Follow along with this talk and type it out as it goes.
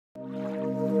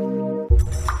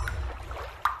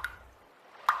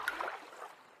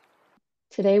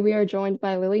Today, we are joined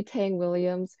by Lily Tang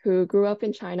Williams, who grew up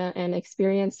in China and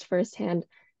experienced firsthand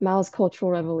Mao's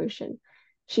Cultural Revolution.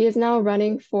 She is now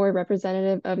running for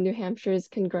representative of New Hampshire's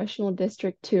Congressional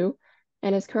District 2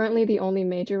 and is currently the only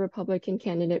major Republican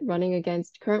candidate running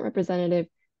against current Representative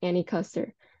Annie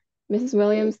Kuster. Mrs.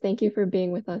 Williams, thank you for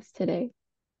being with us today.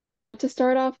 To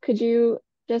start off, could you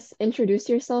just introduce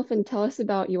yourself and tell us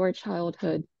about your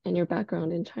childhood and your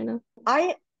background in China?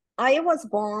 I was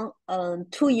born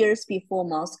 2 years before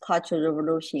Mao's Cultural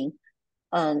Revolution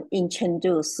in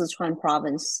Chengdu, Sichuan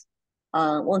province.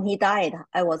 When he died,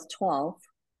 I was 12.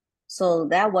 So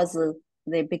that was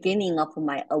the beginning of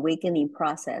my awakening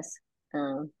process.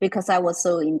 Because I was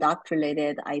so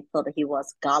indoctrinated, I thought he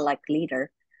was godlike leader.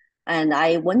 And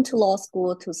I went to law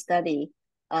school to study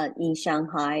in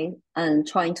Shanghai and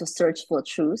trying to search for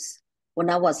truth when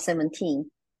I was 17.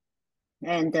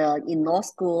 And in law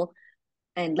school,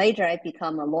 and later I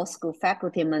become a law school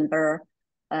faculty member,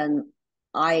 and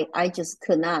I just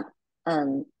could not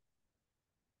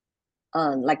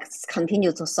like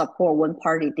continue to support one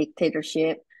party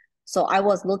dictatorship. So I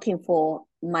was looking for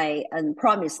my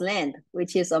promised land,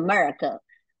 which is America.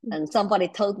 And somebody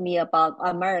told me about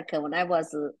America when I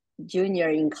was a junior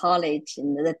in college,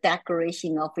 in the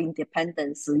Declaration of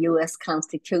Independence, the U.S.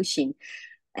 Constitution.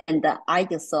 And I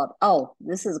just thought, oh,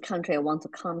 this is a country I want to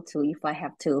come to if I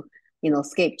have to,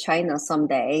 escape China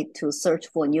someday to search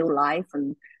for a new life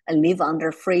and live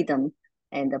under freedom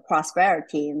and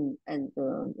prosperity and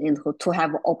to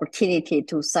have opportunity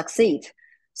to succeed.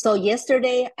 So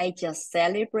yesterday, I just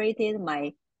celebrated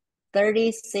my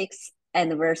 36th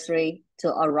anniversary to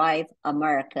arrive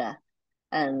America.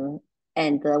 And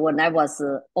when I was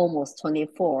almost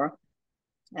 24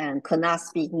 and could not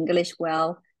speak English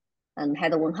well, and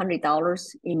had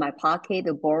 $100 in my pocket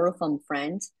to borrow from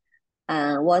friends,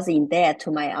 was in debt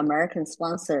to my American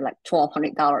sponsor, like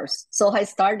 $1,200. So I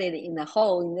started in a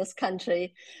hole in this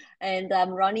country, and I'm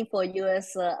running for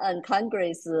U.S.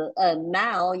 Congress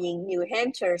now in New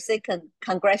Hampshire, 2nd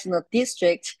Congressional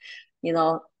District.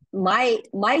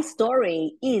 My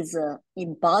story is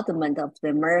embodiment of the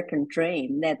American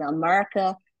dream, that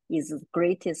America is the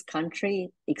greatest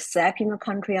country, exceptional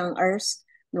country on earth.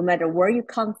 No matter where you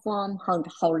come from,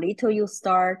 how little you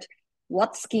start,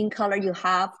 what skin color you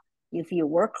have, if you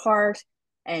work hard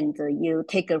and you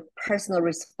take a personal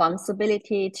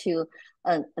responsibility to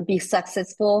be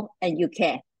successful, and you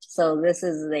can. So this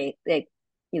is the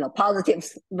positive,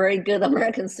 very good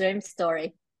American dream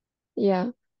story.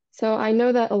 Yeah. So I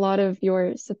know that a lot of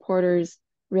your supporters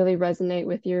really resonate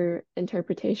with your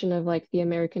interpretation of like the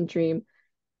American dream.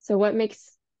 So what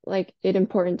makes like it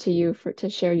important to you to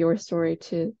share your story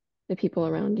to the people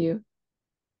around you?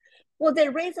 Well, the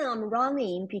reason I'm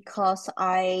running because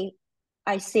I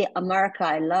see America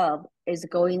I love is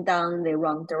going down the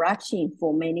wrong direction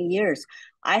for many years.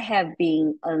 I have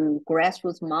been a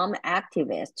grassroots mom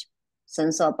activist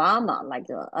since Obama,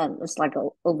 it's like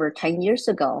over 10 years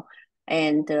ago.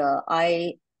 And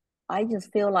I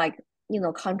just feel like,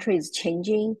 country is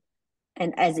changing.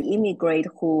 And as an immigrant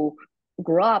who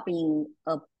grew up in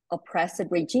a oppressive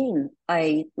regime,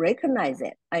 I recognize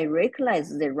it. I recognize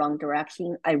the wrong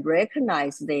direction. I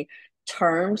recognize the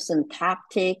terms and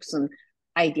tactics and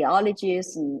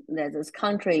ideologies and that this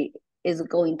country is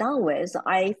going down with.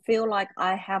 I feel like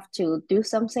I have to do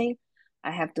something.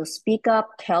 I have to speak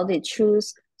up, tell the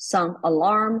truth, sound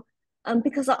alarm.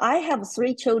 Because I have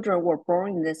 3 children who were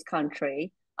born in this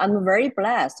country. I'm very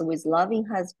blessed with loving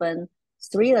husband,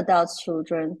 3 adult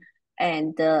children,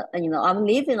 and I'm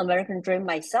living American dream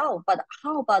myself. But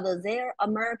how about their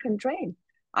American dream?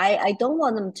 I don't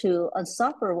want them to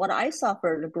suffer what I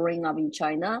suffered growing up in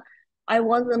China. I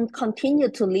want them to continue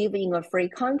to live in a free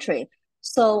country.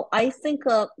 So I think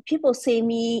people see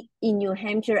me in New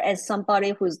Hampshire as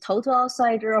somebody who's total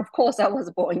outsider. Of course, I was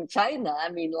born in China.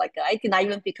 I mean, like I did not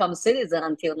even become a citizen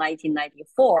until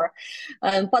 1994.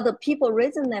 But the people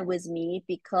resonate with me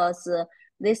because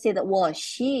they said, well,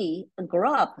 she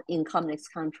grew up in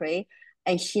communist country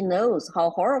and she knows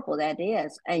how horrible that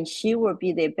is. And she will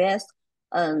be the best,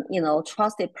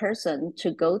 trusted person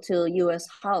to go to U.S.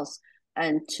 House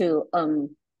and to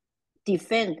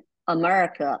defend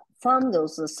America from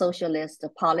those socialist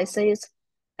policies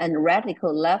and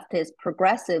radical leftist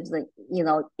progressives,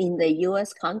 in the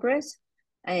U.S. Congress.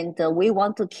 And we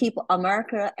want to keep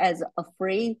America as a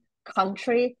free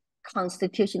country,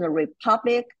 constitutional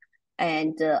republic,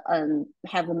 and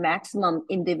have maximum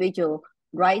individual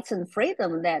rights and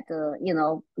freedom that,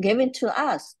 given to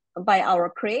us by our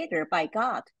creator, by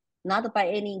God, not by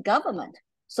any government.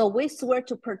 So we swear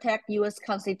to protect U.S.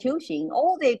 Constitution.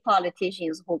 All the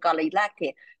politicians who got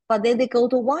elected, but then they go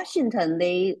to Washington,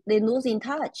 they lose in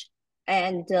touch,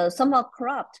 and some are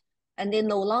corrupt, and they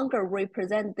no longer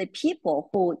represent the people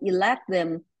who elect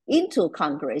them into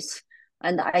Congress.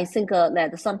 And I think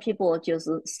that some people just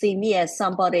see me as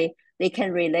somebody they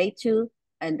can relate to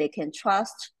and they can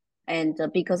trust. And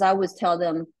because I always tell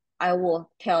them, I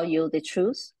will tell you the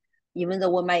truth, even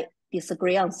though we might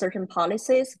disagree on certain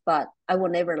policies, but I will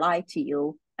never lie to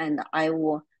you and I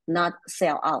will not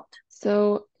sell out.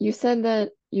 So you said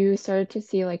that you started to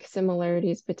see like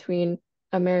similarities between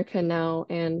America now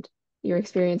and your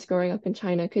experience growing up in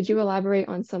China. Could you elaborate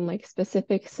on some like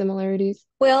specific similarities?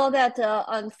 Well, that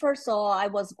first of all, I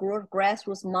was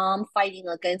grassroots mom fighting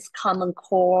against Common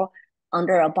Core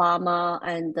under Obama,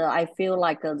 and I feel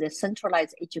like the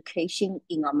centralized education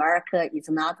in America is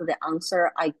not the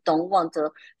answer. I don't want the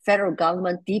federal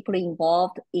government deeply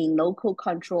involved in local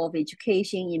control of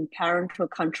education, in parental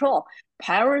control.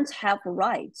 Parents have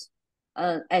rights,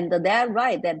 and that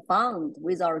right, that bond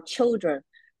with our children,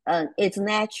 it's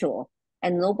natural,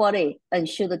 and nobody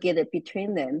should get it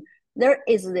between them. There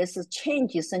is this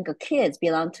change. You think kids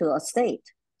belong to a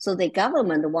state. So the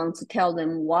government wants to tell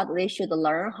them what they should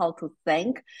learn, how to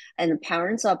think, and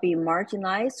parents are being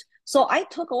marginalized. So I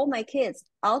took all my kids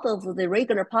out of the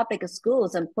regular public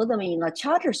schools and put them in a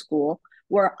charter school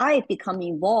where I become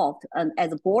involved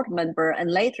as a board member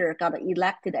and later got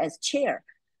elected as chair.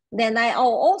 Then I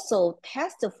also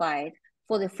testified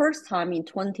for the first time in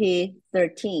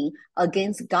 2013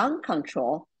 against gun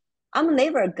control. I'm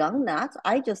never a gun nut.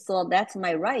 I just thought that's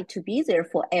my right to be there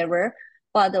forever.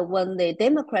 But when the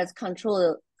Democrats control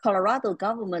the Colorado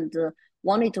government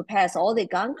wanted to pass all the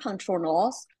gun control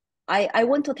laws, I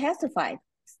went to testify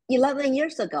 11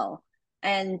 years ago.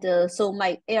 And so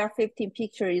my AR-15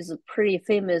 picture is pretty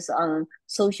famous on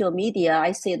social media.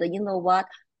 I said, you know what?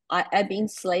 I've been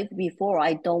enslaved before.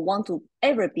 I don't want to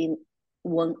ever be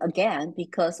one again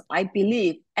because I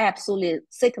believe absolutely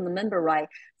Second Amendment right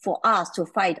for us to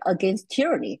fight against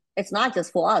tyranny. It's not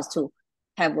just for us to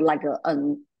have like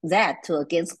that to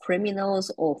against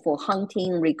criminals or for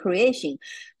hunting recreation.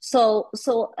 So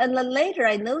and then later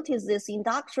I noticed this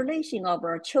indoctrination of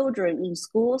our children in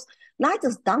schools, not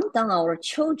just dumb down our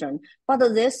children, but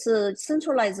this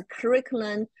centralized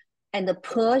curriculum and the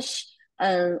push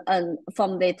and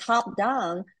from the top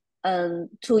down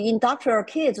to indoctrinate our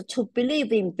kids to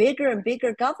believe in bigger and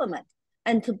bigger government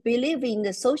and to believe in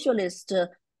the socialist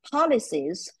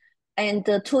policies and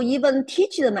to even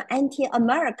teach them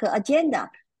anti-America agenda.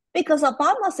 Because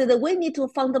Obama said that we need to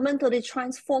fundamentally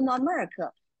transform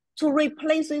America to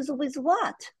replace it with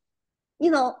what?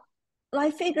 You know,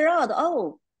 I figure out,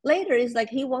 oh, later it's like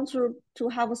he wants to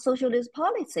have socialist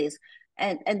policies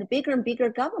and bigger and bigger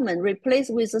government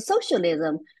replaced with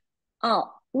socialism. Oh,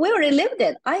 we already lived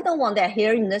it. I don't want that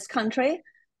here in this country.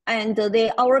 And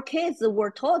our kids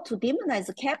were taught to demonize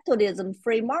capitalism,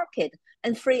 free market,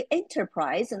 and free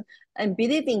enterprise, and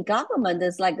believe in government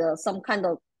is like some kind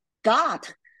of God.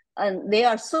 And they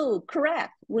are so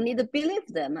correct. We need to believe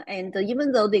them. And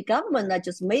even though the government are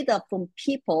just made up from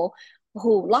people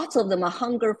who, lots of them are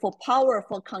hunger for power,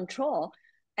 for control,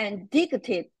 and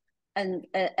dictate and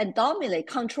dominate,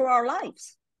 control our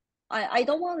lives. I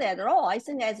don't want that at all. I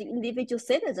think as an individual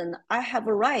citizen, I have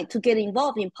a right to get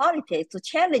involved in politics, to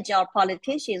challenge our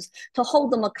politicians, to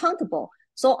hold them accountable.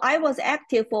 So I was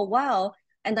active for a while,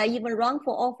 and I even ran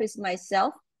for office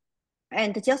myself,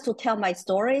 and just to tell my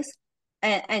stories.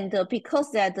 And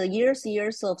because that the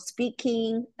years of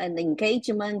speaking and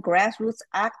engagement, grassroots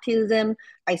activism,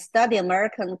 I study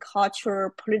American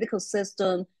culture, political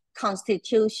system,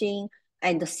 constitution,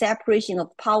 and the separation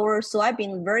of power. So I've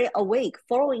been very awake,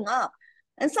 following up.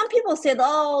 And some people said,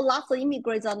 oh, lots of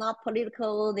immigrants are not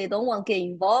political. They don't want to get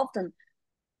involved.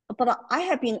 But I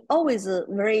have been always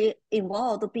very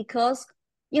involved because,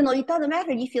 it doesn't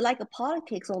matter if you like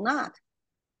politics or not.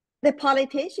 The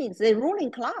politicians, the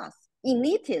ruling class,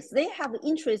 elitists, they have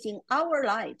interest in our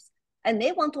lives and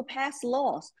they want to pass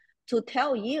laws to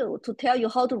tell you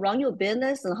how to run your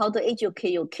business and how to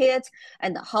educate your kids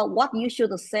and what you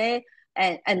should say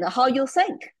and how you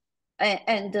think.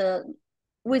 And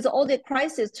with all the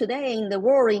crisis today in the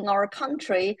world, in our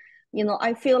country,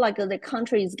 I feel like the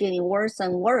country is getting worse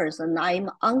and worse. And I'm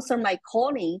answering my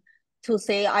calling to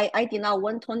say I did not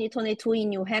win 2022 in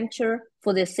New Hampshire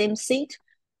for the same seat.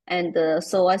 And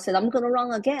so I said, I'm going to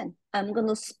run again. I'm going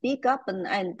to speak up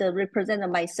and represent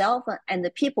myself and the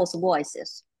people's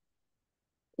voices.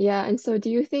 Yeah, and so do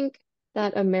you think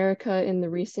that America in the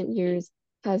recent years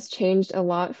has changed a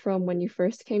lot from when you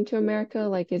first came to America?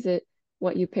 Like, is it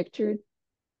what you pictured?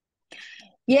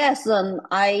 Yes,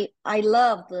 I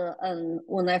loved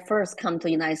when I first come to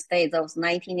United States. That was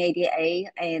 1988,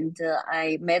 and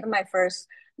I met my first,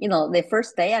 the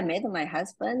first day I met my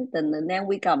husband, and then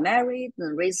we got married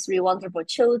and raised three wonderful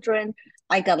children.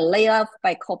 I got laid off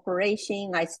by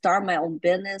corporation. I started my own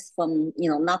business from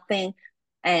nothing,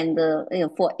 and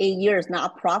for 8 years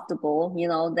not profitable.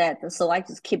 That so I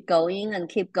just keep going and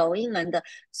keep going, and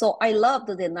so I loved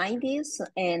the 90s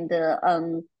and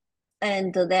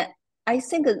that I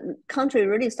think the country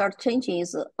really started changing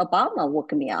is Obama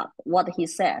woke me up, what he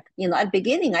said. At the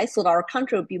beginning, I thought our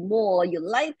country would be more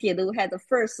united. We had the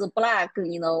first black,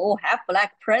 or half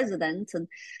black president.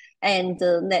 And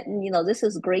that, this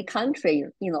is a great country,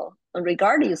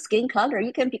 regarding your skin color,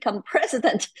 you can become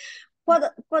president.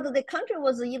 But the country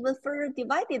was even further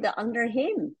divided under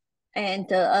him. And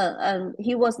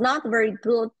he was not a very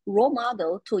good role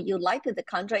model to unite the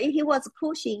country. He was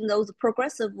pushing those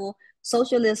progressive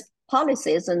socialist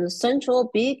policies and central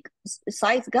big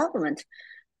size government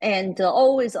and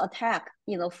always attack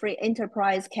free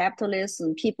enterprise capitalists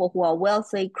and people who are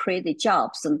wealthy create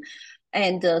jobs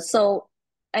and so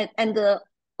and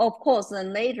of course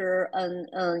and later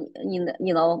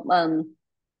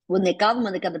when the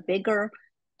government got bigger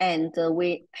and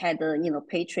we had the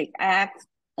Patriot Act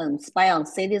and spy on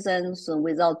citizens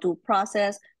without due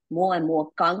process, more and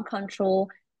more gun control,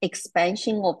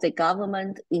 expansion of the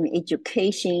government in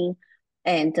education.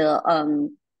 And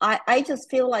I just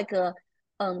feel like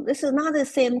this is not the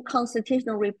same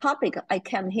constitutional republic I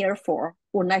came here for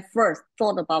when I first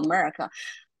thought about America.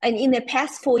 And in the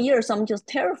past 4 years, I'm just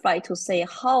terrified to say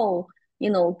how,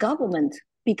 government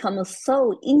becomes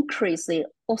so increasingly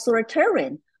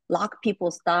authoritarian, lock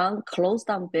people down, close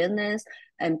down business,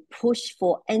 and push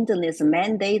for endless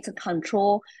mandates,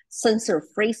 control, censor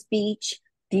free speech,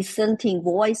 dissenting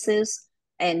voices.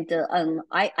 And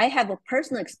I have a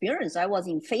personal experience. I was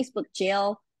in Facebook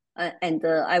jail and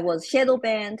I was shadow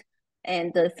banned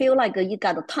and feel like you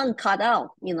got a tongue cut out,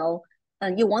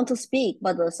 and you want to speak,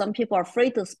 but some people are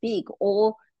afraid to speak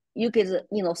or you get,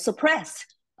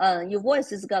 suppressed. Your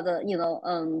voice is got,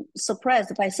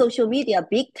 suppressed by social media,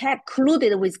 big tech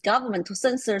colluded with government to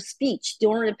censor speech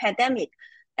during the pandemic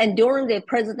and during the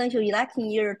presidential election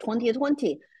year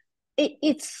 2020.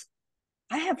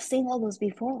 I have seen all those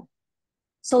before.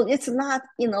 So it's not,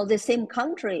 the same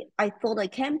country I thought I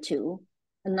came to.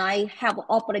 And I have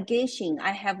obligation,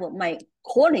 I have my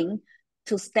calling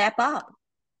to step up,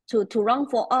 to run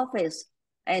for office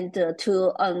and to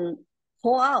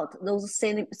call out those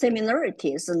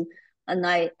similarities. And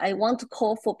I want to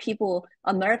call for people,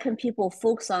 American people,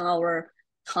 focus on our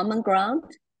common ground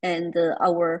and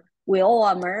we all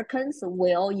Americans,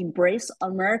 we all embrace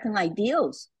American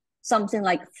ideals, something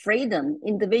like freedom,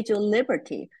 individual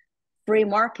liberty, free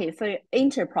market, free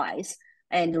enterprise,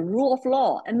 and rule of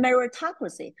law and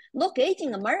meritocracy. Look,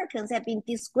 Asian Americans have been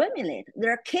discriminated.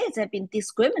 Their kids have been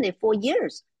discriminated for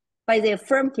years by the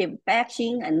affirmative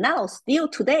action and now still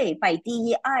today by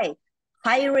DEI,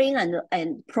 hiring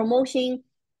and promotion.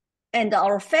 And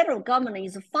our federal government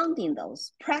is funding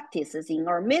those practices in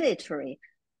our military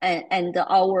and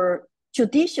our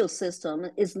judicial system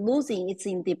is losing its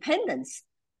independence.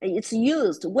 It's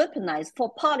used, weaponized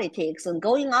for politics and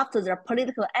going after their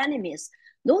political enemies.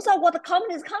 Those are what the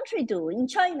communist country do in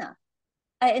China.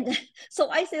 And so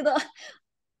I said,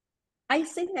 I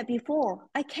seen that before.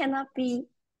 I cannot be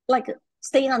like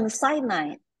stay on the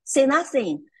sideline, say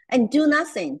nothing and do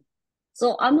nothing.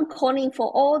 So I'm calling for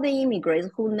all the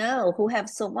immigrants who have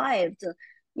survived,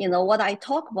 what I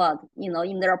talk about,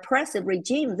 in their oppressive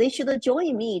regime, they should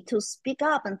join me to speak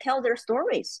up and tell their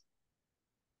stories.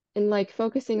 And like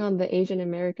focusing on the Asian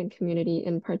American community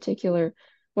in particular,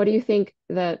 what do you think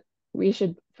that we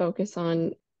should focus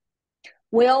on?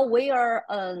 Well, we are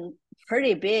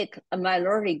pretty big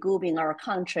minority group in our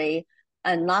country,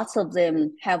 and lots of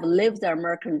them have lived their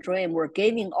American dream. We're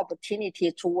giving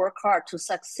opportunity to work hard to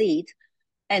succeed.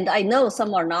 And I know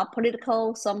some are not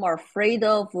political, some are afraid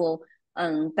of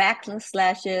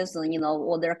backslashes,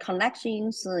 or their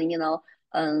connections,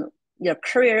 their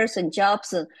careers and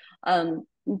jobs.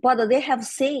 But they have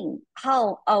seen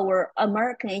how our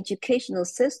American educational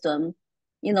system,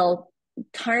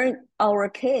 turn our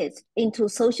kids into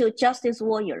social justice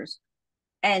warriors.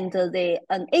 And the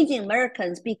Asian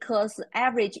Americans, because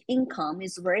average income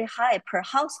is very high per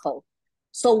household.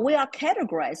 So we are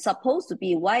categorized, supposed to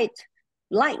be white,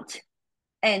 light,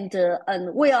 and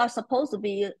we are supposed to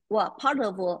be part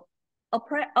of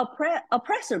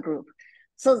oppressor group.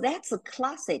 So that's a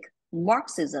classic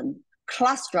Marxism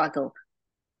class struggle,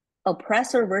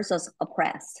 oppressor versus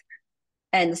oppressed.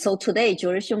 And so today,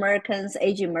 Jewish Americans,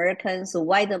 Asian Americans,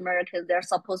 white Americans, they're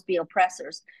supposed to be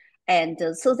oppressors. And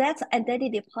so that's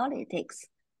identity politics.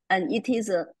 And it is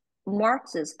a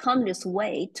Marxist communist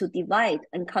way to divide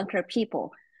and conquer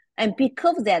people. And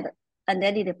because of that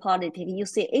identity politics, you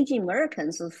see Asian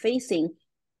Americans are facing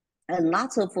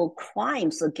lots of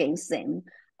crimes against them.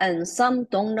 And some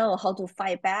don't know how to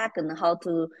fight back and how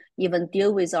to even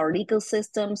deal with our legal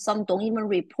system. Some don't even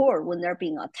report when they're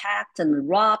being attacked and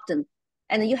robbed.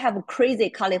 And you have crazy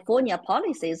California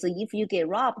policies. If you get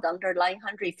robbed under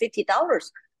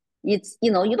 $950, it's,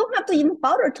 you don't have to even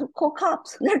bother to call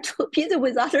cops. They're too busy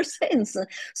with other things.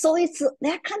 So it's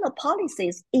that kind of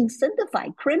policies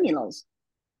incentivize criminals.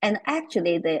 And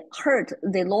actually they hurt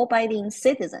the law-abiding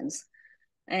citizens.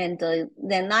 And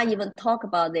then not even talk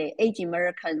about the Asian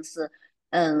Americans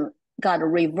got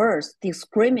reverse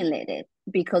discriminated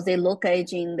because they look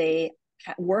Asian, they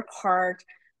work hard,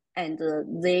 and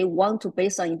they want to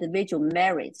base on individual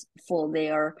merits for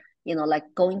their, like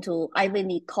going to Ivy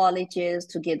League colleges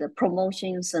to get the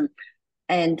promotions.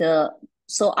 And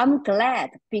so I'm glad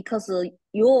because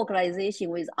your organization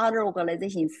with other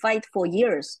organizations fight for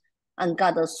years and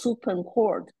got a Supreme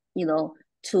Court,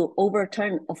 to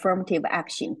overturn affirmative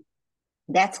action.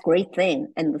 That's a great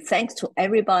thing. And thanks to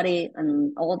everybody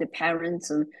and all the parents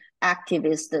and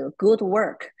activists, the good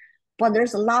work. But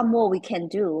there's a lot more we can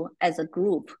do as a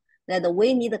group that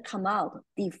we need to come out,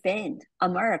 defend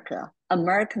America,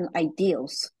 American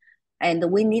ideals.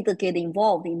 And we need to get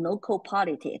involved in local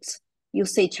politics. You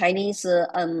see Chinese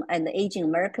and Asian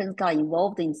Americans got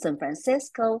involved in San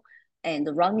Francisco and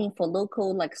running for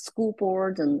local like school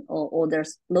board or their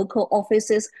local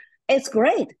offices. It's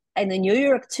great. And in New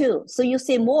York too. So you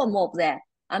see more and more of that.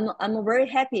 I'm very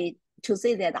happy to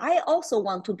say that I also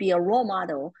want to be a role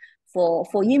model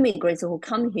for immigrants who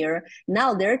come here.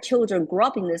 Now their children grow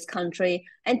up in this country,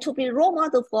 and to be a role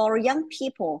model for our young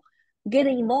people, get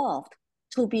involved,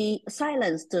 to be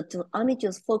silenced, to only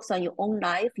just focus on your own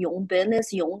life, your own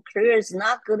business, your own career is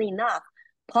not good enough.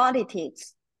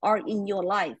 Politics are in your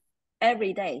life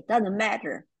every day. Doesn't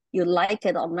matter you like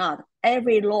it or not.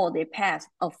 Every law they pass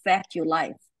affects your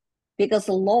life because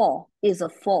the law is a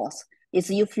force. It's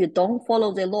if you don't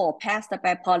follow the law passed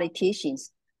by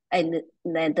politicians, and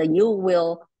then you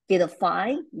will get a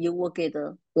fine, you will get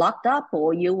locked up,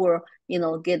 or you will,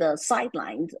 get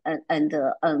sidelined and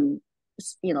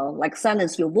like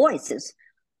silence your voices.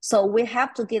 So we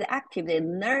have to get active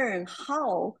and learn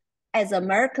how, as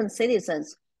American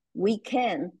citizens, we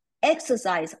can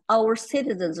exercise our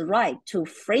citizens' right to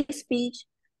free speech,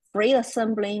 free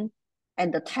assembling,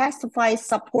 and the testify,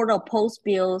 support, oppose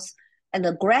bills, and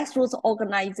the grassroots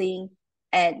organizing,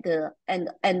 and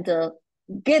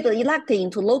get elected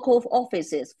into local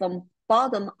offices from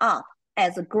bottom up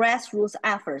as a grassroots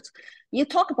effort. You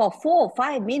talk about 4 or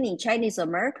 5 million Chinese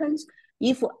Americans.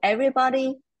 If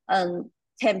everybody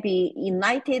can be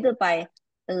united by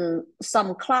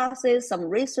some classes, some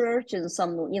research, and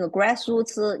some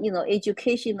grassroots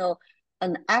educational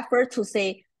effort to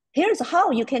say, here's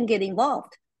how you can get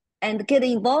involved,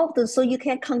 so you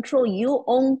can control your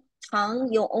own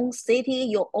town, your own city,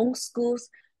 your own schools,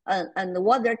 and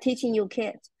what they're teaching your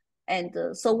kids. And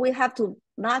so we have to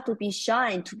not to be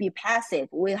shy and to be passive.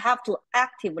 We have to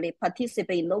actively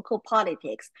participate in local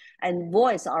politics and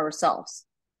voice ourselves.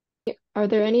 Are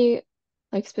there any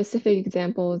like specific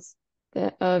examples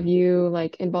of you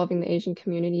like involving the Asian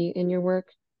community in your work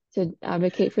to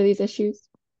advocate for these issues?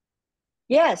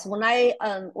 Yes, when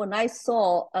I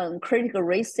saw critical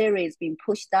race theory being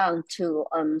pushed down to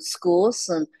schools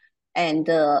and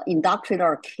indoctrinate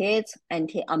our kids,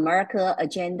 anti-America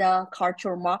agenda,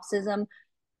 cultural Marxism,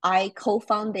 I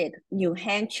co-founded New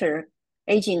Hampshire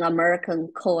Asian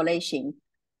American Coalition,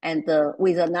 and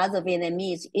with another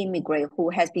Vietnamese immigrant who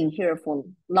has been here for a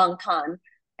long time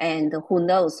and who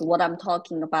knows what I'm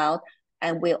talking about.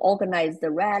 And we organized the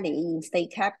rally in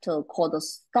state capitol called the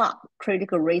Stop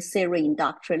Critical Race Theory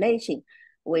Indoctrination.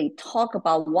 We talk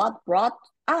about what brought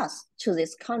us to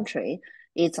this country.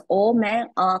 It's all men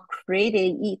are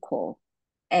created equal,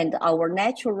 and our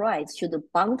natural rights should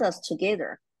bond us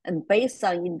together and based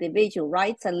on individual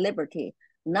rights and liberty,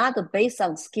 not based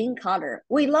on skin color.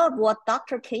 We love what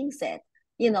Dr. King said,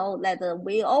 that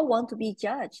we all want to be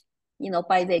judged,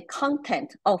 by the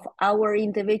content of our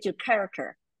individual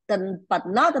character, but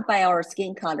not by our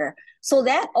skin color. So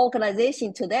that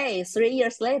organization today, 3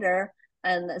 years later,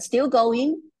 and still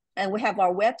going, and we have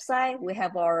our website, we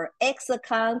have our X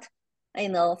account,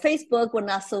 Facebook, we're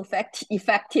not so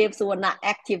effective, so we're not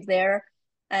active there.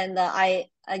 And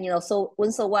so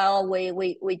once in a while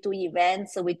we do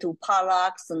events, we do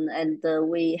potlucks, and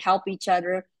we help each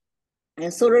other.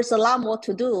 And so there's a lot more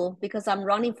to do because I'm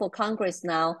running for Congress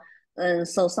now. And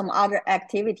so some other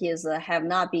activities have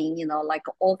not been, like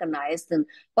organized.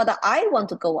 But I want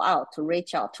to go out to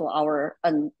reach out to our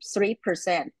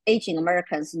 3% Asian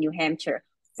Americans in New Hampshire,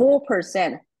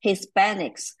 4%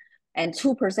 Hispanics, and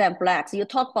 2% Blacks. You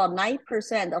talk about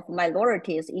 9% of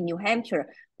minorities in New Hampshire.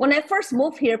 When I first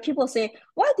moved here, people say,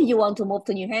 why do you want to move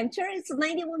to New Hampshire? It's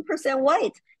 91%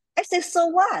 white. I say, so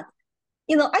what?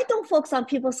 I don't focus on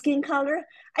people's skin color.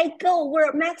 I go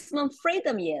where maximum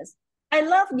freedom is. I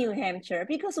love New Hampshire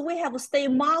because we have a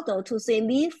state motto to say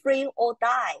live free or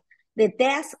die. The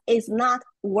death is not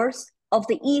worse of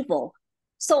the evil.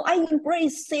 So I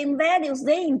embrace same values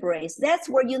they embrace. That's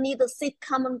where you need to seek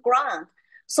common ground.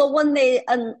 So when they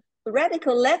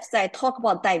radical left side talk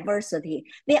about diversity,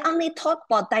 they only talk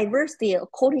about diversity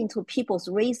according to people's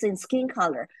race and skin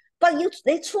color. But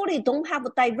they truly don't have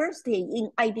a diversity in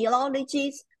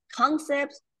ideologies,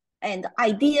 concepts, and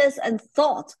ideas and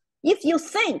thoughts. If you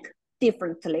think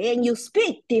differently and you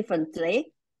speak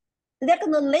differently, they're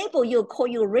going to label you, call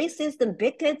you racist and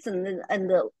bigots and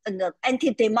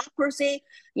anti-democracy,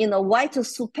 white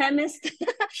supremacist.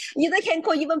 They can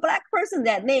call even black person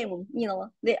that name.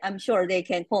 I'm sure they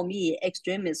can call me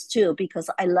extremist too because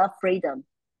I love freedom.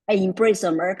 I embrace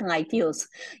American ideals.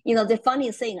 The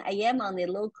funny thing, I am on the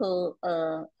local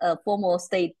former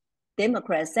state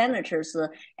Democrat senators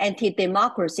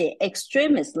anti-democracy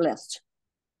extremist list.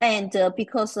 And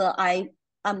because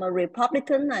I'm a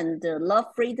Republican and love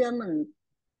freedom and,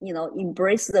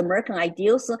 embrace the American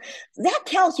ideals, that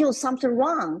tells you something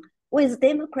wrong with the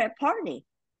Democrat Party.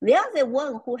 They are the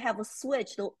one who have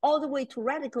switched all the way to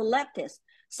radical leftists.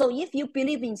 So if you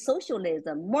believe in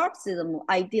socialism, Marxism,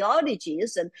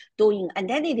 ideologies, and doing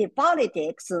identity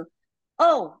politics, they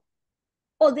are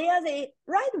the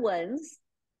right ones,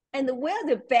 and we're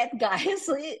the bad guys.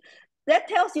 That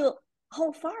tells you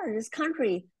how far this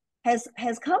country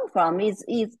has come from.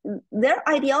 Their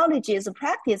ideologies,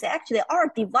 practice actually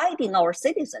are dividing our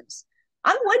citizens.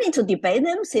 I'm willing to debate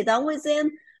them, sit down with them,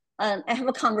 and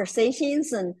have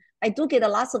conversations, and I do get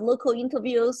lots of local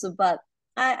interviews, but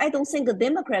I don't think the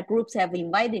Democrat groups have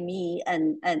invited me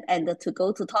and to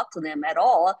go to talk to them at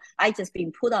all. I just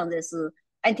been put on this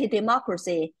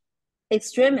anti-democracy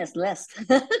extremist list.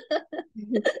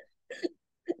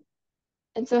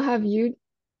 And so have you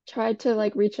tried to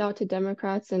like reach out to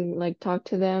Democrats and like talk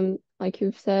to them like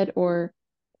you've said, or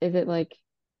is it like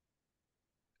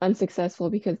unsuccessful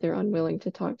because they're unwilling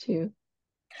to talk to you?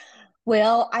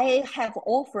 Well, I have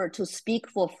offered to speak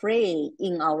for free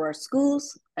in our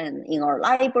schools and in our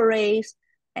libraries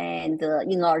and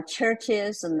in our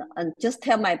churches and just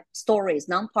tell my stories,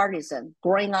 nonpartisan,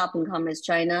 growing up in Communist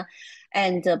China.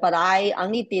 And but I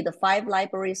only did 5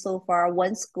 libraries so far,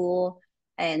 1 school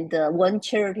and 1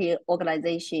 charity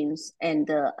organizations and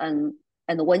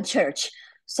 1 church.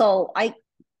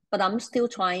 But I'm still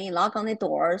trying, knock on the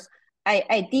doors.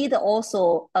 I did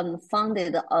also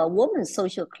founded a women's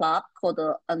social club called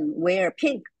Wear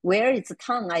Pink. Wear is the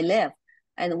town I live,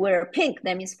 and Wear Pink,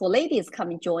 that means for ladies come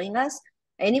and join us.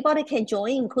 Anybody can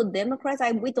join, include Democrats.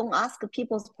 We don't ask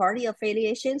people's party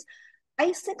affiliations.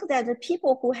 I think that the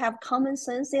people who have common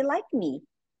sense, they like me.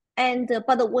 And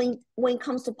but when it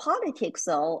comes to politics,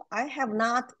 though, I have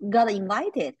not got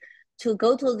invited to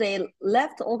go to the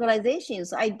left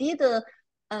organizations. I did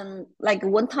like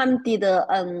one time did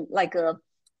like an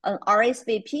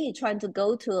RSVP trying to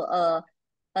go to a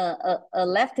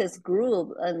leftist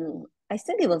group, and I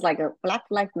think it was like a Black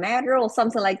Lives Matter or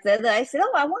something like that. I said,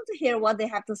 oh, I want to hear what they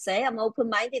have to say. I'm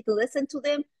open-minded to listen to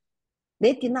them.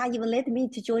 They did not even let me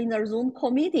to join their Zoom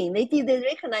call meeting. They didn't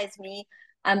recognize me.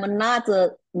 I'm not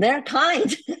their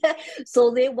kind.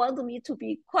 So they wanted me to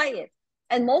be quiet.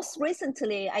 And most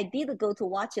recently, I did go to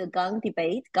watch a gun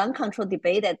control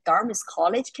debate at Dartmouth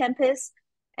College campus.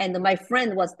 And my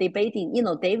friend was debating,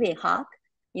 David Hawk,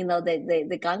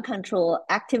 the gun control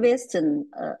activist and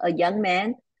a young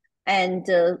man. And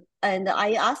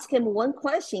I asked him one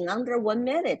question under 1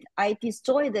 minute. I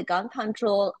destroyed the gun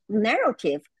control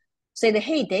narrative. Said,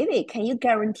 hey, David, can you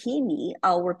guarantee me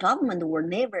our government will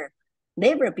never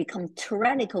become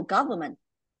tyrannical government?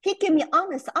 He gave me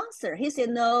honest answer. He said,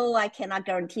 no, I cannot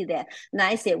guarantee that. And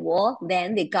I said, well,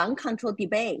 then the gun control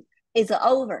debate is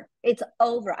over. It's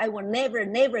over. I will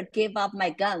never give up my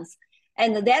guns.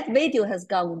 And that video has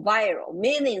gone viral.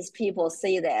 Millions of people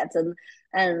see that.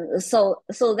 And so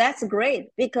that's great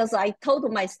because I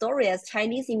told my story as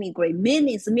Chinese immigrant.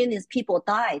 Millions people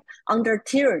died under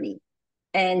tyranny.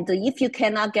 And if you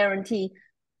cannot guarantee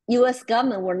US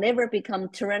government will never become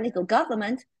tyrannical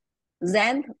government,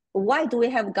 then why do we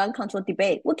have gun control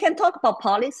debate? We can talk about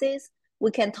policies.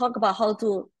 We can talk about how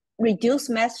to reduce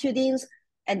mass shootings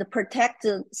and protect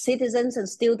citizens and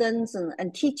students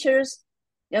and teachers.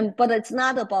 But it's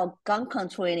not about gun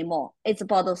control anymore. It's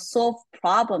about the solve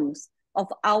problems of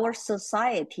our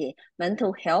society,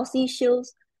 mental health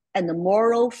issues, and the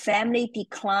moral family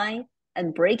decline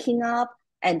and breaking up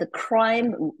and the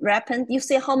crime rampant. You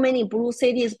see how many blue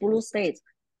cities, blue states,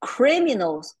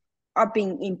 criminals are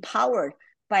being empowered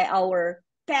by our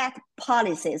bad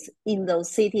policies in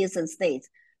those cities and states,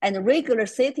 and regular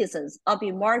citizens are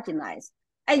being marginalized.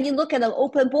 And you look at the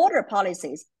open border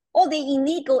policies, all the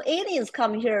illegal aliens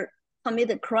come here, commit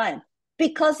a crime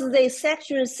because they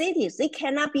secure cities, they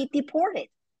cannot be deported.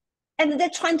 And they're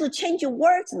trying to change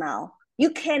words now. You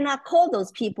cannot call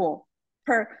those people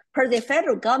per the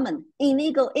federal government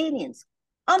illegal aliens,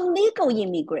 illegal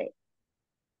immigrant.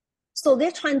 So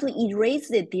they're trying to erase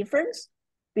the difference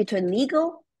between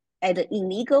legal and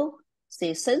illegal.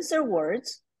 They censor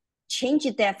words, change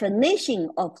the definition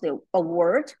of a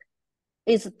word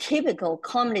is a typical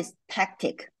communist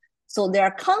tactic. So they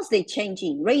are constantly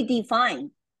changing,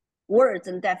 redefine words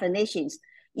and definitions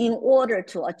in order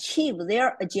to achieve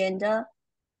their agenda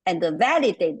and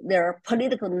validate their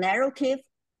political narrative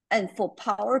and for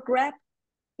power grab.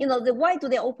 Why do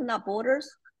they open up borders?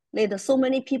 Let so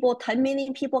many people, 10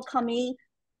 million people come in.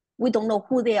 We don't know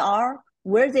who they are,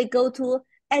 where they go to,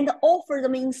 and offer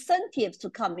them incentives to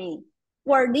come in.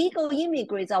 Where legal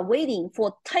immigrants are waiting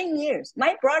for 10 years.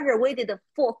 My brother waited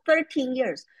for 13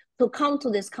 years to come to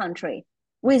this country.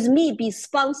 With me, be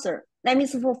sponsored. That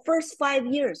means for first 5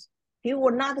 years, he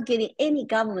will not getting any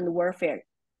government welfare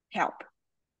help.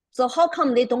 So how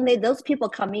come they don't let those people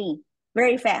come in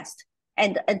very fast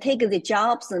and take the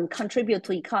jobs and contribute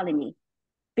to economy?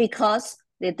 Because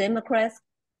the Democrats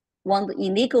want the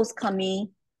illegals come in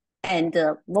and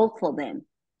vote for them,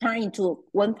 turn into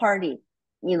one party,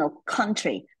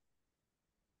 country.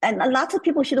 And a lot of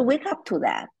people should wake up to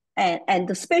that. And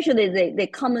especially the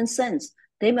common sense,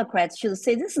 Democrats should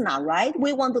say, this is not right.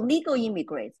 We want the legal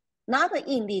immigrants, not the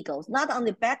illegals, not on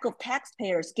the back of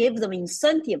taxpayers, give them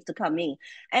incentive to come in.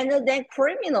 And then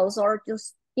criminals are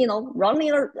just,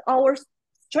 running our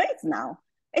streets now.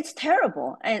 It's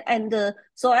terrible. And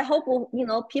so I hope,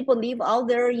 people live out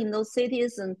there in those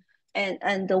cities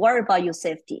and worry about your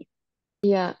safety.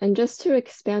 Yeah, and just to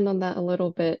expand on that a little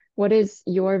bit, what is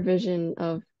your vision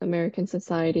of American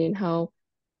society and how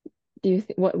do you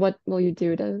what will you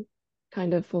do to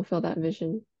kind of fulfill that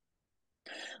vision?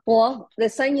 Well, the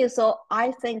thing is, so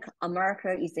I think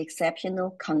America is an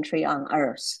exceptional country on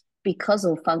earth because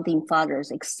of founding fathers'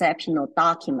 exceptional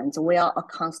documents. We are a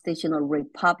constitutional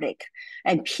republic,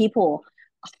 and people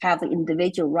have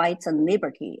individual rights and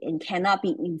liberty and cannot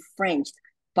be infringed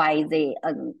by the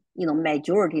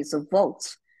majorities of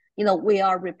votes. We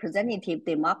are representative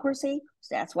democracy.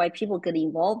 So that's why people get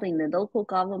involved in the local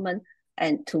government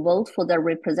and to vote for their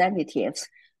representatives.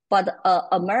 But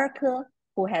America,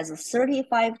 who has a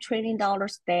 $35 trillion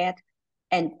debt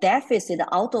and deficit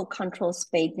out of control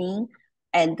spending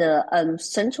and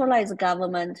centralized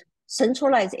government,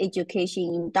 centralized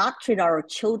education, indoctrinate our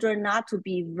children not to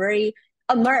be very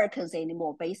Americans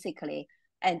anymore, basically.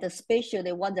 And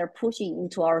especially what they're pushing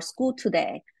into our school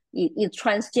today, it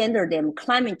transgender them,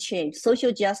 climate change,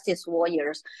 social justice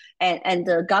warriors, and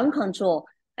gun control.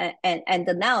 And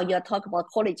now you're talking about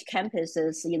college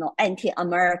campuses,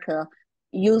 anti-America,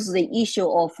 use the issue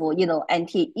of,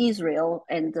 anti-Israel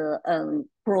and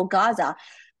pro-Gaza.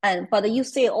 But you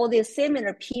see all these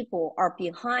similar people are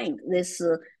behind this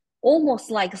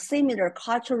almost like similar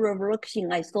cultural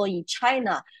revolution I saw in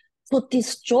China to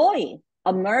destroy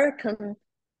American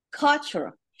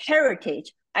culture,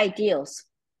 heritage, ideals.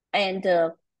 And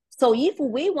so if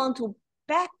we want to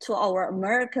back to our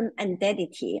American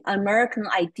identity, American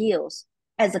ideals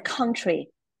as a country,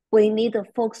 we need to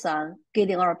focus on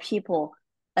getting our people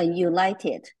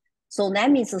united. So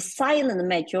that means a silent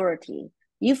majority.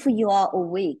 If you are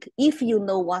awake, if you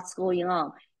know what's going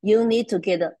on, you need to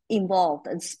get involved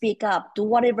and speak up, do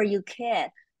whatever you can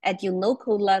at your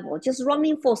local level. Just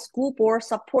running for school board,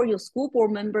 support your school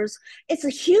board members. It's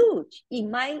huge in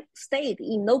my state,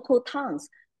 in local towns,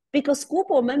 because school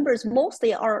board members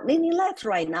mostly are leaning left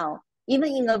right now,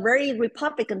 even in a very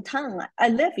Republican town I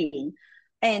live in.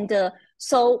 And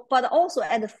but also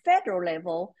at the federal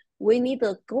level, we need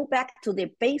to go back to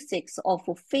the basics of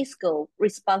fiscal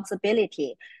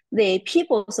responsibility. The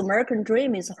people's American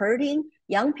dream is hurting.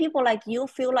 Young people like you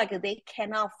feel like they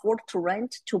cannot afford to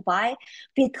rent, to buy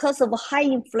because of high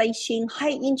inflation,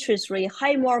 high interest rate,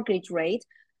 high mortgage rate.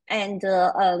 And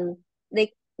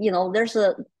there's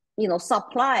a,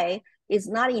 supply is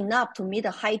not enough to meet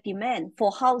a high demand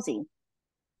for housing.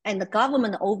 And the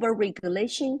government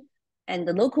over-regulation and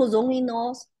the local zoning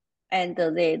laws and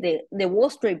the Wall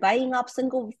Street buying up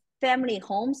single family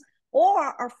homes all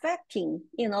are affecting,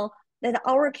 that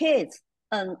our kids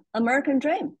an American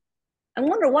dream. I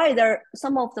wonder why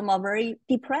some of them are very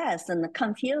depressed and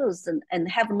confused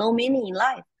and have no meaning in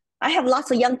life. I have lots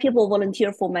of young people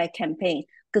volunteer for my campaign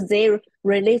because they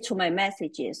relate to my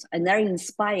messages and they're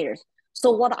inspired.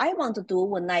 So what I want to do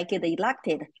when I get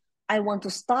elected, I want to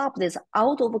stop this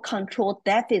out of control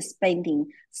deficit spending,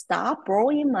 stop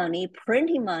borrowing money,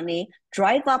 printing money,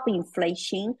 drive up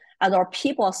inflation, and our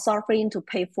people are suffering to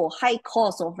pay for high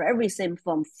costs of everything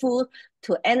from food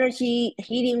to energy,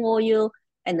 heating oil,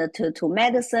 and to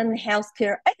medicine,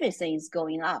 healthcare, everything is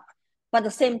going up. But at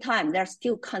the same time, they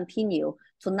still continue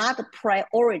to not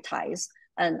prioritize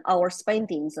our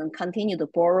spendings and continue to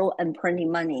borrow and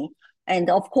printing money. And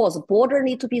of course, border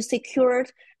need to be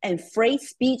secured and free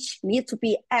speech need to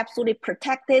be absolutely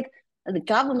protected. And the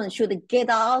government should get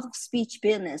out of speech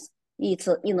business. It's,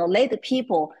 let the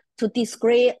people to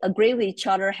disagree, agree with each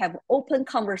other, have open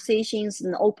conversations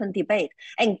and open debate,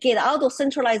 and get out of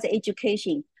centralized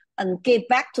education and get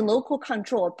back to local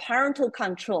control, parental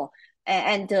control,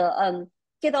 and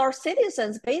get our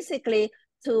citizens basically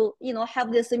to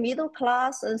have this middle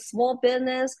class and small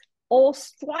business all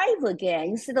strive again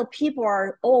instead of people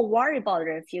are all worried about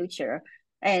their future.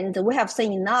 And we have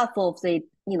seen enough of the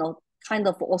kind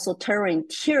of also turning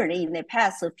tyranny in the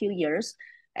past few years.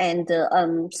 And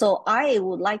so I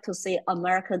would like to see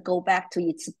America go back to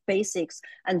its basics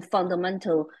and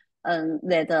fundamental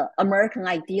that American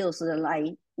ideals that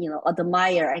I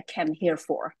admire, I came here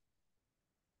for.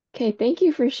 Okay, thank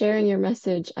you for sharing your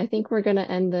message. I think we're going to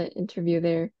end the interview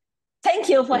there. Thank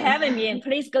you for Yeah. having me, and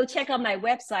please go check out my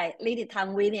website,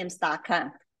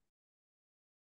 lilytangwilliams.com.